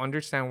have to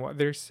understand what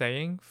they're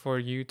saying for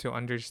you to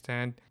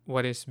understand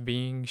what is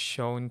being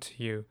shown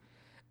to you.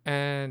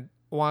 And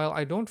while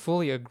I don't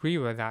fully agree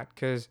with that,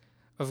 because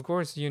of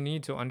course you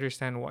need to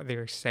understand what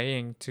they're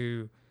saying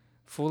to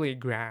fully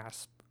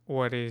grasp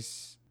what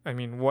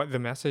the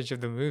message of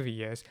the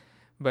movie is.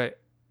 But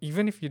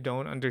even if you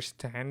don't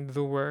understand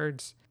the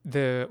words,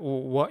 the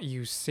what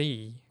you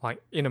see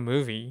like in a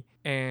movie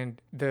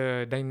and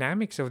the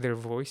dynamics of their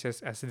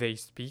voices as they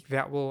speak,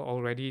 that will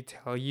already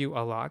tell you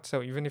a lot.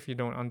 So even if you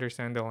don't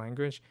understand the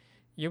language,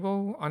 you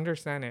will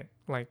understand it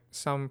like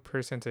some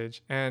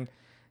percentage. And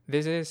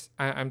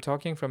I'm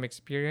talking from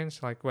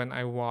experience, like when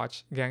I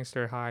watched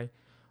Gangster High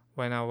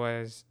when I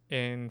was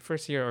in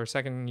first year or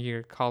second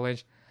year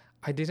college.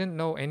 I didn't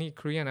know any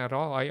Korean at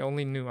all. I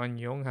only knew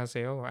Annyeong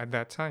Haseo at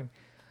that time.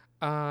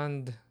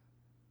 And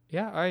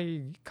yeah,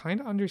 I kind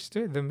of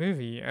understood the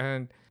movie,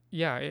 and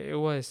yeah, it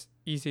was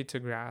easy to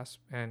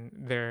grasp, and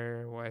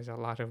there was a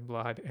lot of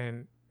blood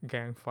and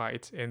gang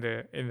fights in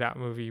that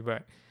movie.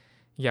 But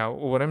yeah,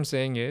 what I'm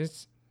saying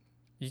is,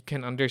 you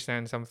can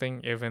understand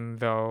something even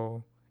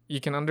though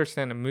you can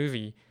understand a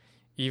movie,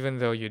 even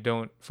though you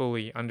don't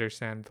fully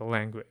understand the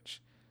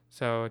language.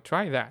 So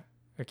try that.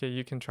 Okay,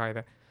 you can try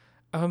that.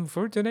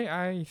 For today,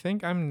 I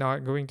think I'm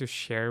not going to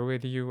share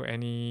with you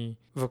any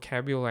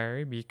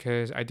vocabulary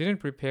because I didn't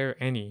prepare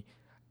any.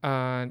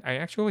 And I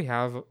actually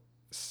have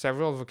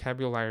several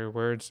vocabulary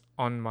words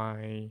on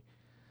my,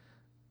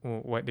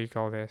 what do you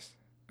call this?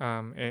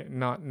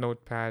 Not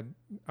notepad.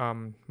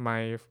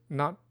 My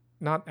not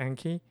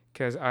Anki,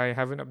 because I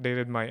haven't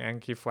updated my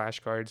Anki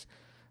flashcards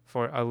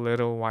for a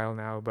little while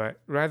now, but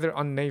rather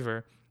on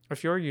Naver.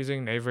 If you're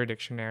using Naver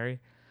Dictionary,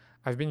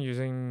 I've been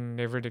using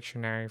Naver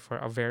Dictionary for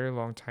a very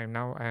long time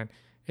now, and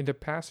in the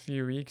past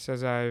few weeks,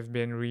 as I've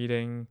been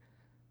reading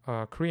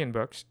Korean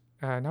books,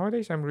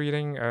 nowadays I'm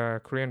reading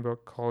a Korean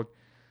book called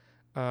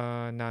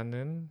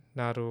나는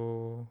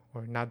나로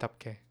or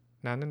나답게.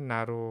 나는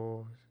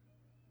나로.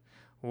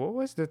 What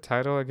was the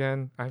title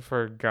again? I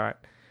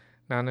forgot.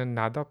 나는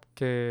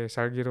나답게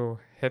살기로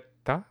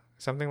했다,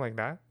 something like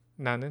that.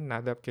 나는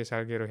나답게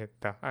살기로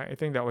했다. I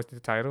think that was the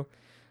title,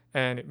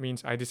 and it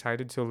means I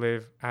decided to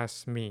live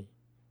as me.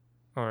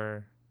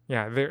 Or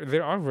yeah,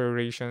 there are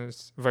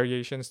variations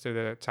to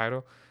the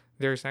title.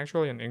 There's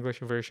actually an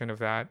English version of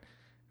that,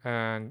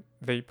 and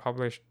they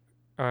published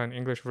an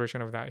English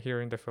version of that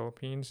here in the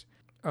Philippines.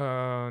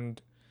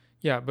 And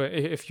yeah, but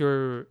if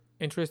you're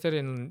interested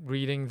in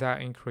reading that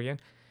in Korean,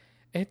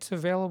 It's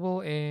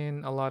available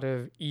in a lot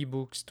of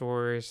ebook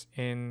stores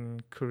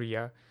in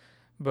Korea.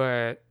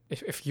 But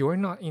if you're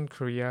not in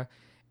Korea,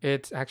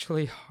 it's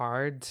actually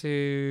hard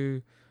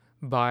to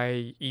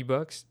buy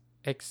ebooks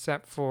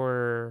except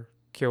for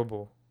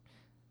Kyobo.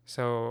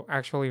 So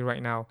actually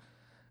right now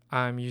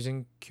I'm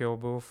using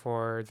Kyobo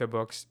for the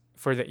books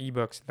for the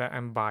ebooks that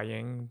I'm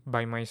buying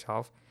by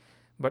myself.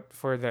 But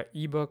for the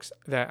ebooks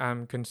that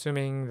I'm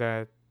consuming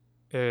that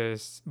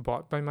is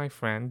bought by my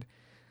friend,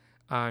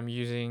 I'm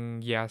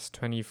using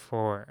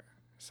Yes24.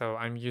 So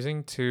I'm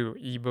using two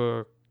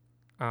ebook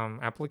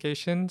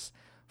applications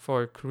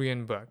for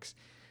Korean books.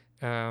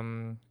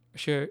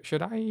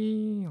 Should I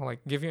like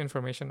give you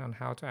information on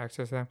how to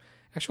access them?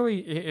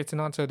 Actually, it's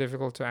not so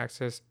difficult to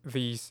access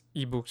these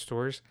ebook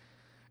stores.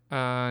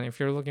 If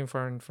you're looking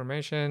for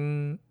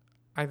information,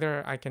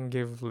 either I can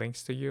give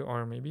links to you,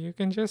 or maybe you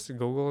can just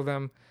Google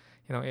them.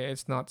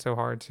 It's not so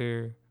hard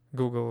to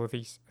Google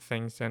these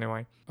things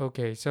anyway.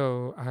 Okay,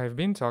 so I've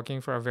been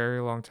talking for a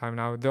very long time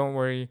now. Don't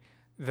worry,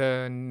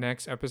 the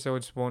next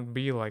episodes won't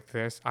be like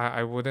this.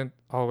 I wouldn't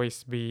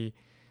always be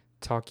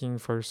talking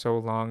for so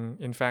long.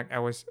 In fact, I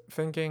was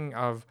thinking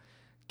of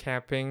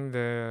capping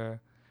the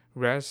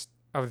rest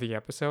of the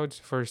episodes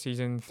for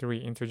season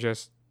 3 into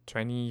just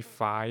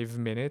 25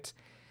 minutes.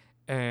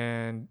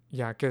 And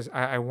yeah, because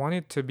I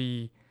wanted to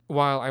be,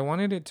 while I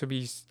wanted it to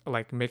be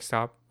like mixed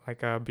up,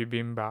 like a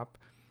bibimbap,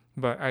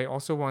 but I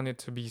also want it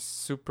to be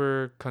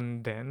super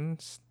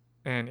condensed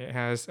and it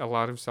has a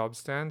lot of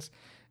substance.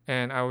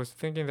 And I was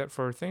thinking that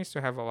for things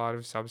to have a lot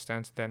of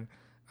substance, then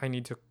I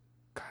need to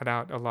cut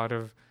out a lot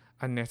of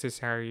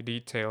unnecessary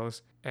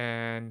details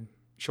and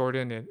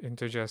shorten it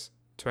into just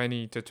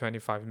 20 to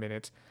 25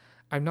 minutes.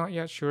 I'm not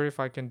yet sure if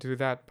I can do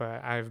that,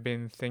 but I've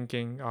been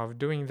thinking of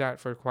doing that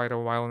for quite a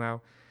while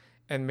now.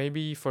 And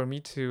maybe for me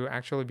to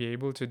actually be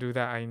able to do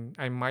that,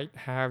 I might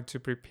have to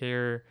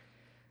prepare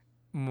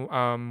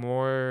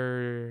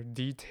more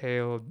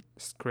detailed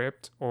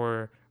script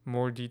or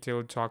more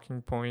detailed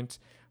talking points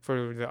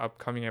for the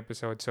upcoming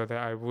episode so that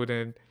I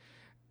wouldn't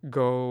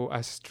go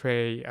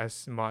astray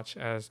as much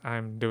as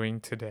I'm doing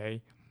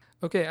today.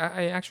 Okay,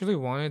 I actually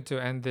wanted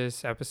to end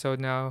this episode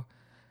now,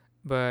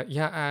 but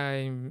yeah,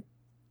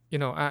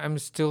 I'm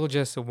still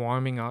just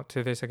warming up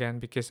to this again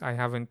because I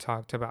haven't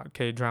talked about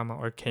K drama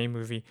or K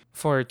movie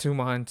for 2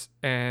 months,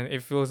 and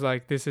it feels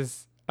like this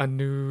is a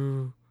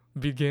new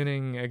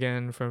beginning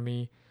again for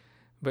me.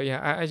 But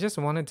yeah, I just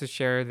wanted to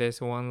share this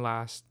one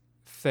last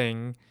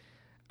thing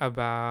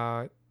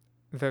about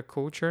the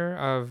culture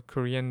of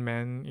Korean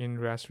men in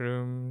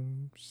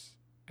restrooms.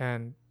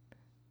 And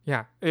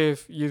yeah,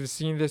 if you've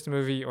seen this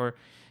movie or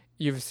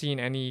you've seen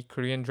any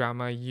Korean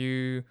drama,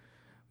 you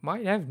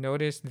might have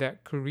noticed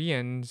that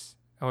Koreans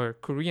or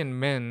Korean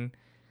men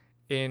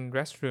in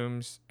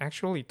restrooms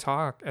actually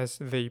talk as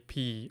they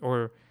pee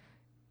or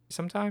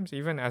sometimes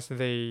even as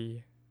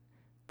they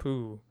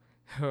poo.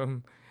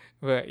 Um,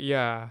 but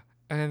yeah,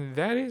 and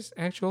that is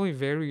actually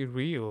very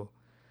real.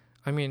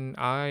 I mean,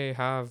 I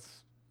have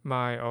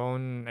my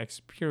own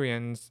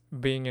experience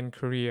being in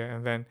Korea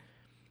and then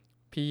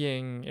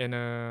peeing in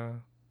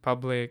a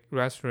public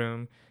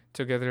restroom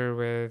together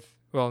with,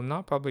 well,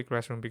 not public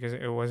restroom because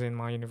it was in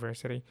my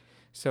university.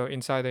 So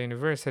inside the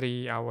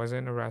university, I was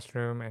in a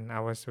restroom and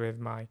I was with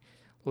my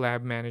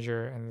lab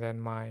manager and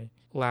then my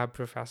lab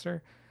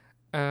professor.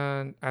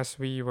 And as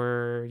we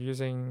were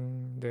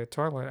using the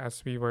toilet,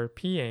 as we were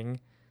peeing,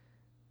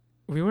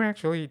 we were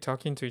actually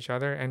talking to each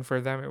other. And for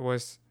them, it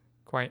was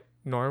quite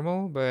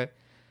normal. But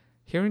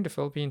here in the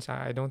Philippines,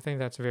 I don't think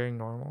that's very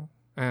normal.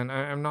 And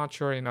I'm not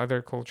sure in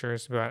other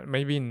cultures, but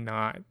maybe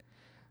not.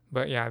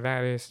 But yeah,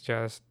 that is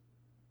just,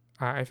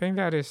 I think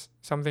that is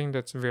something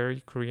that's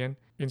very Korean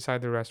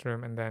inside the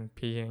restroom and then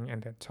peeing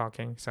and then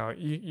talking. So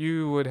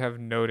you would have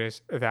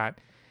noticed that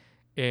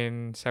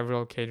in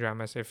several K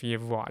dramas if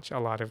you've watched a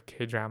lot of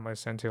K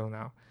dramas until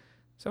now.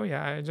 So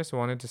yeah, I just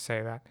wanted to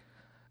say that.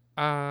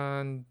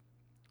 And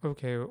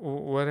okay,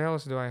 what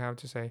else do I have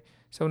to say?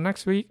 So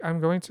next week I'm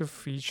going to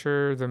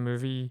feature the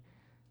movie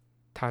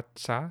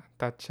Tacha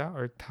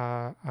or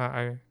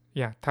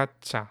yeah,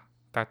 Tacha.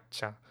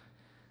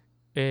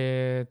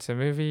 It's a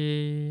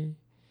movie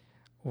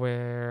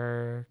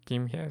where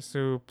Kim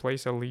Hye-soo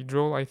plays a lead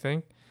role, I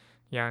think.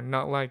 Yeah,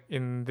 not like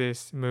in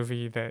this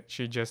movie that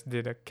she just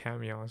did a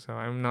cameo. So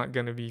I'm not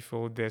gonna be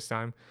fooled this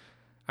time.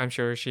 I'm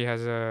sure she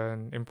has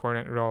an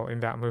important role in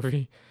that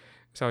movie.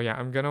 So yeah,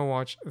 I'm gonna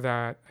watch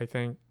that. I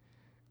think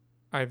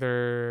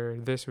either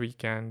this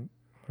weekend,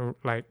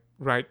 like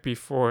right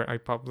before I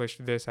publish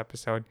this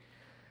episode,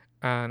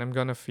 and I'm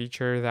gonna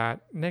feature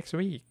that next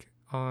week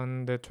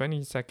on the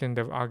 22nd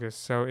of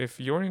August. So if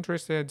you're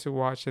interested to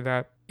watch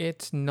that,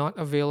 it's not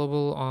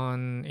available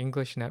on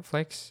English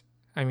Netflix.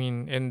 I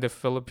mean, in the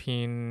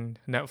Philippine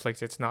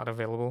Netflix, it's not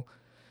available.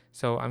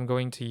 So I'm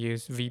going to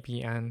use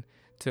VPN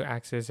to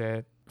access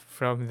it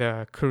from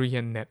the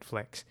Korean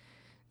Netflix.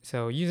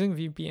 So using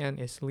VPN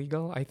is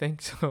legal, I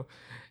think. So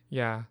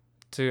yeah,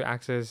 to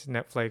access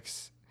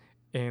Netflix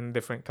in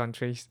different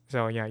countries.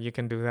 So yeah, you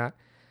can do that.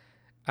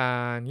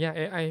 And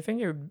yeah, I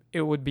think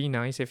it would be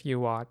nice if you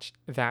watch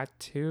that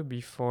too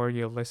before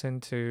you listen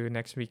to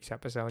next week's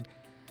episode.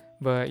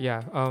 But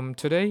yeah,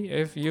 today,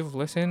 if you've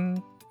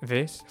listened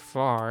this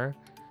far,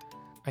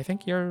 I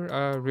think you're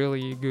a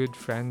really good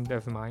friend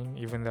of mine,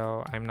 even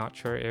though I'm not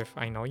sure if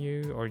I know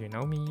you or you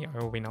know me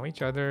or we know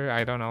each other.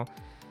 I don't know.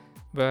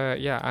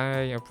 But yeah,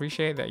 I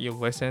appreciate that you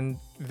listened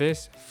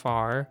this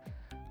far.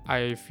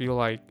 I feel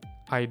like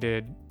I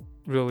did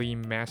really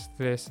mess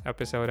this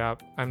episode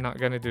up. I'm not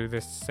gonna do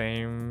the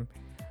same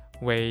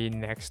way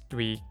next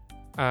week.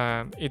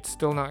 It's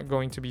still not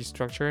going to be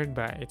structured,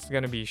 but it's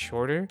gonna be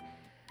shorter.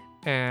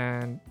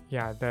 And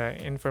yeah, the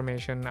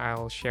information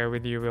I'll share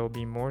with you will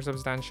be more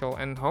substantial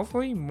and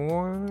hopefully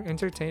more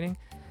entertaining.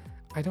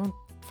 I don't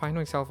find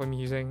myself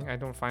amusing, I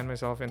don't find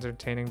myself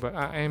entertaining, but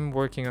I am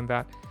working on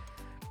that.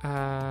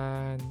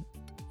 And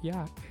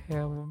yeah,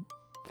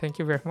 thank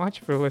you very much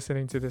for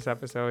listening to this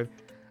episode.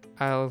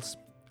 I'll,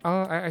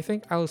 I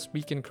think I'll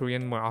speak in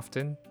Korean more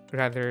often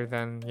rather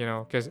than,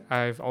 because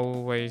I've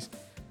always,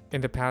 in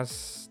the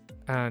past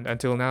and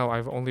until now,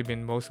 I've only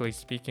been mostly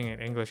speaking in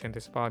English in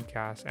this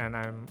podcast, and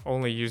I'm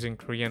only using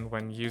Korean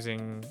when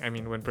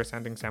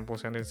presenting sample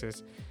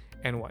sentences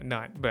and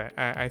whatnot. But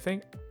I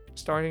think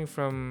starting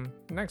from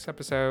next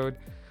episode,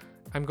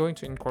 I'm going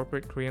to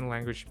incorporate Korean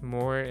language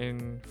more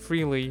in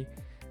freely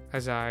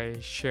as I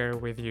share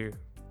with you.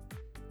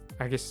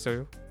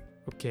 알겠어요?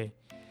 오케이.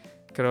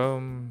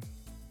 그럼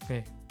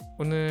네,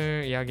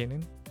 오늘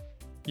이야기는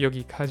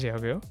여기까지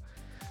하고요.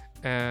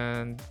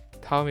 And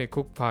다음에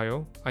꼭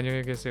봐요.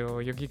 안녕히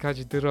계세요.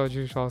 여기까지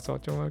들어주셔서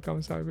정말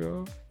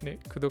감사하고요. 네,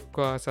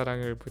 구독과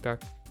사랑을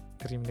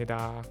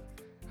부탁드립니다.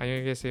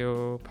 안녕히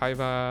계세요.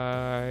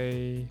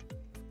 바이바이.